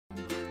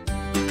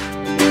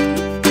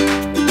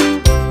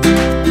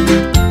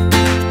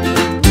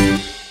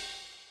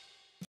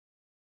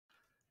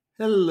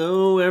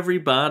Hello,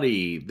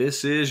 everybody.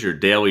 This is your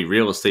daily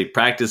real estate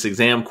practice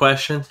exam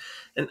question,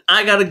 and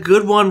I got a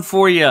good one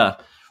for you.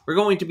 We're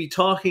going to be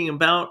talking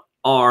about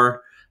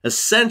our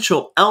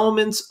essential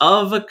elements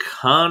of a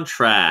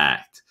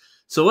contract.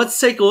 So let's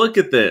take a look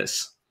at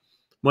this.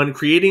 When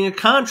creating a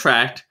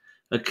contract,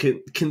 a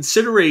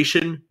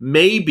consideration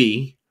may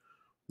be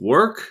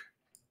work,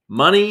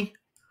 money,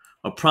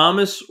 a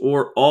promise,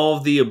 or all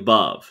of the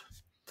above.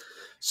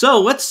 So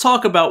let's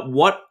talk about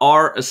what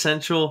our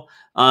essential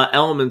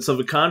elements of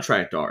a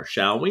contract are,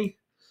 shall we?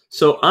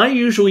 So I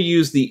usually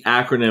use the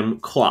acronym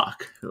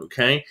CLOCK,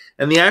 okay?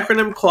 And the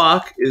acronym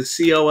CLOCK is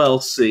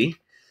COLC,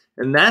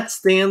 and that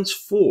stands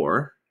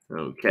for,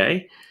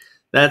 okay?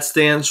 That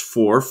stands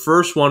for,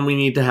 first one, we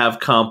need to have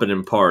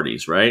competent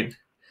parties, right?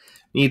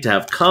 We need to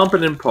have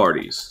competent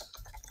parties,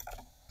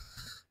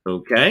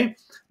 okay?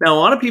 Now, a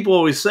lot of people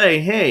always say,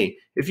 hey,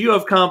 if you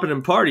have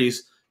competent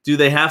parties, do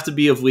they have to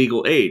be of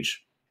legal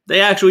age? They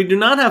actually do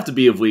not have to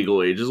be of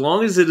legal age. As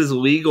long as it is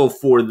legal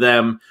for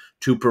them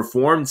to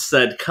perform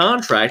said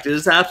contract, it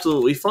is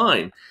absolutely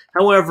fine.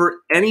 However,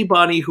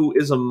 anybody who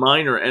is a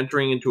minor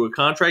entering into a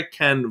contract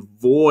can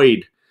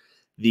void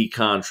the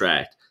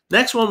contract.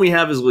 Next one we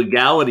have is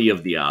legality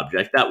of the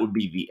object. That would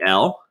be the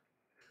L.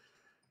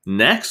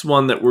 Next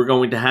one that we're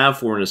going to have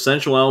for an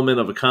essential element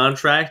of a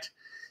contract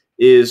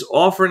is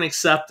offer and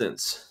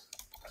acceptance.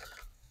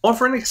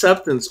 Offer and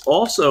acceptance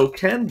also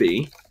can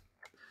be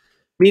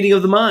meeting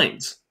of the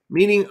minds.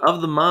 Meeting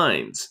of the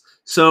minds.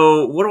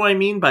 So what do I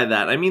mean by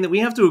that? I mean that we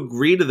have to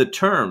agree to the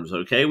terms,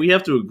 okay? We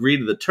have to agree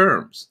to the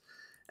terms.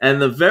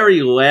 And the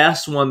very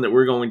last one that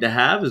we're going to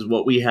have is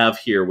what we have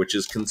here, which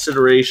is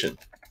consideration.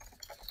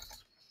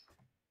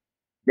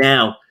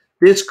 Now,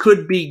 this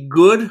could be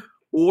good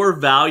or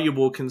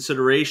valuable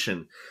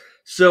consideration.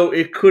 So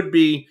it could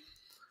be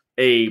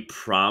a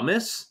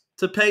promise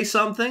to pay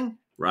something,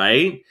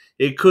 right?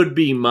 It could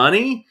be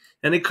money,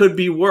 and it could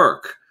be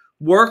work.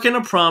 Work and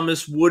a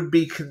promise would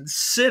be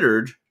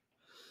considered,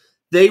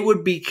 they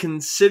would be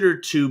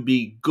considered to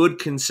be good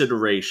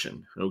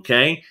consideration,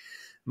 okay?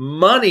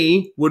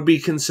 Money would be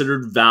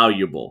considered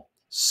valuable.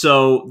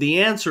 So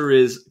the answer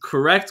is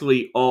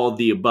correctly all of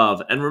the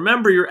above. And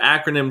remember your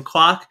acronym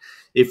CLOCK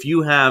if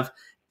you have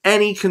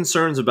any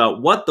concerns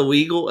about what the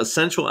legal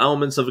essential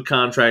elements of a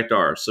contract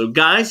are. So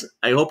guys,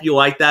 I hope you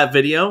liked that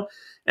video.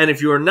 And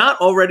if you are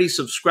not already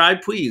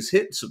subscribed, please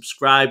hit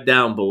subscribe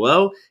down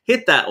below.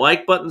 Hit that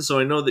like button so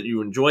I know that you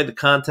enjoy the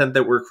content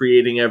that we're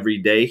creating every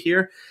day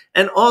here.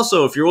 And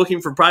also, if you're looking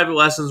for private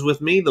lessons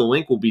with me, the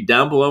link will be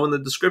down below in the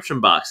description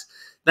box.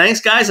 Thanks,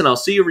 guys, and I'll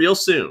see you real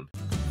soon.